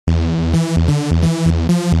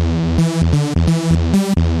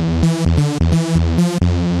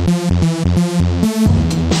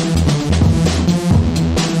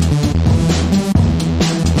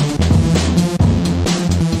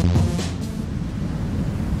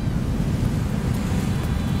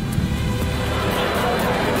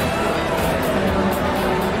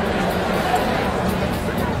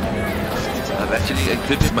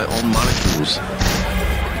fitted my own molecules.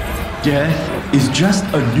 Death is just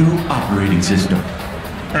a new operating system.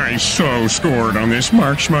 I so scored on this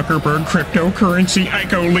Mark Schmuckerberg cryptocurrency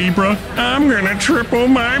Ico Libra. I'm gonna triple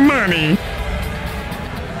my money.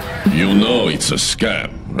 You know it's a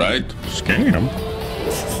scam, right? Scam?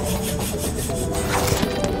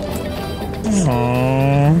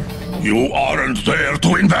 Aww. You aren't there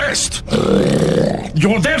to invest!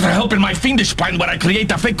 You're there to help in my fiendish plan where I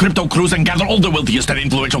create a fake crypto cruise and gather all the wealthiest and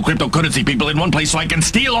influential cryptocurrency people in one place so I can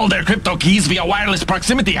steal all their crypto keys via wireless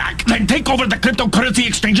proximity hack, then take over the cryptocurrency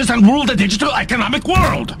exchanges and rule the digital economic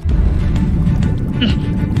world!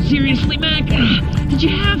 Seriously, Mac? Did you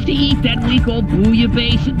have to eat that week-old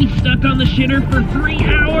bouillabaisse and be stuck on the shitter for 3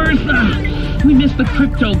 hours? We missed the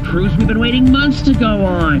crypto cruise we've been waiting months to go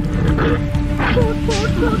on.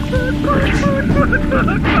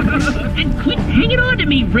 And quit hanging on to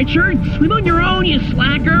me, Richard! Swim on your own, you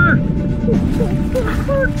slacker!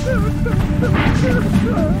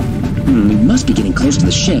 We must be getting close to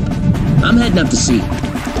the ship. I'm heading up to sea.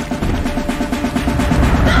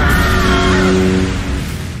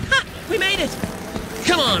 Ha! We made it!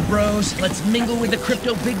 Come on, bros. Let's mingle with the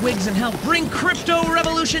crypto bigwigs and help bring crypto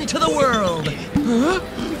revolution to the world. Huh?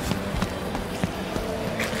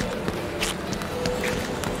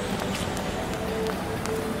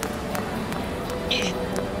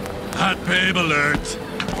 Hot babe alert!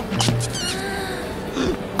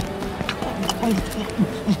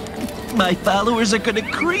 My followers are gonna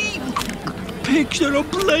creep. Picture a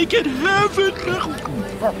blanket heaven.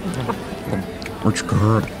 What's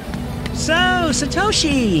good? So,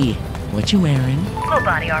 Satoshi, what you wearing? Full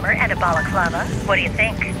body armor and a balaclava. What do you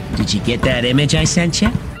think? Did you get that image I sent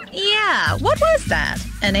you? Yeah, what was that?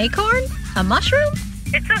 An acorn? A mushroom?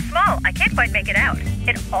 It's so small, I can't quite make it out.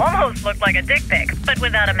 It almost looked like a dick pic, but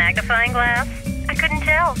without a magnifying glass, I couldn't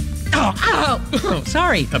tell. Oh,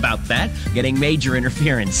 sorry about that. Getting major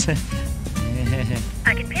interference. I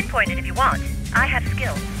can pinpoint it if you want. I have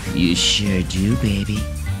skills. You sure do, baby.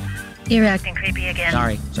 You're Acting creepy again.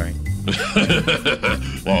 Sorry.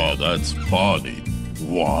 Oh, that's funny.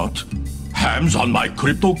 What? Hams on my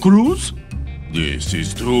crypto cruise? This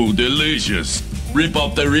is too delicious. Rip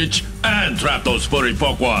off the rich and trap those furry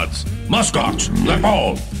fuckwads. Mascots, let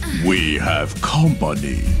all. We have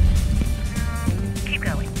company. Keep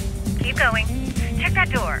going. Keep going. Check that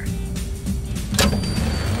door.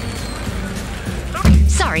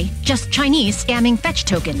 Sorry, just Chinese scamming fetch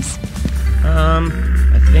tokens.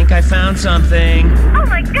 I think I found something. Oh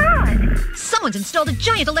my god! Someone's installed a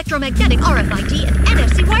giant electromagnetic RFID and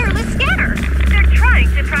NFC wireless scanner. They're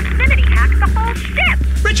trying to proximity hack the whole ship!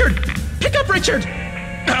 Richard! Pick up Richard!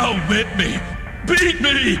 Outwit me! Beat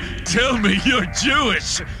me! Tell me you're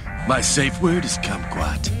Jewish! My safe word is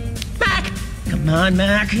kumquat. Mac! Come on,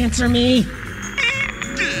 Mac, answer me.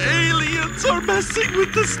 The aliens are messing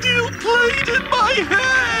with the steel plate in my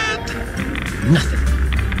head! Nothing.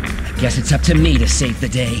 I guess it's up to me to save the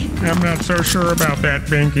day. I'm not so sure about that,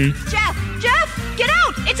 Binky. Jeff! Get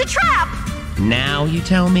out! It's a trap! Now you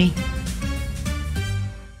tell me?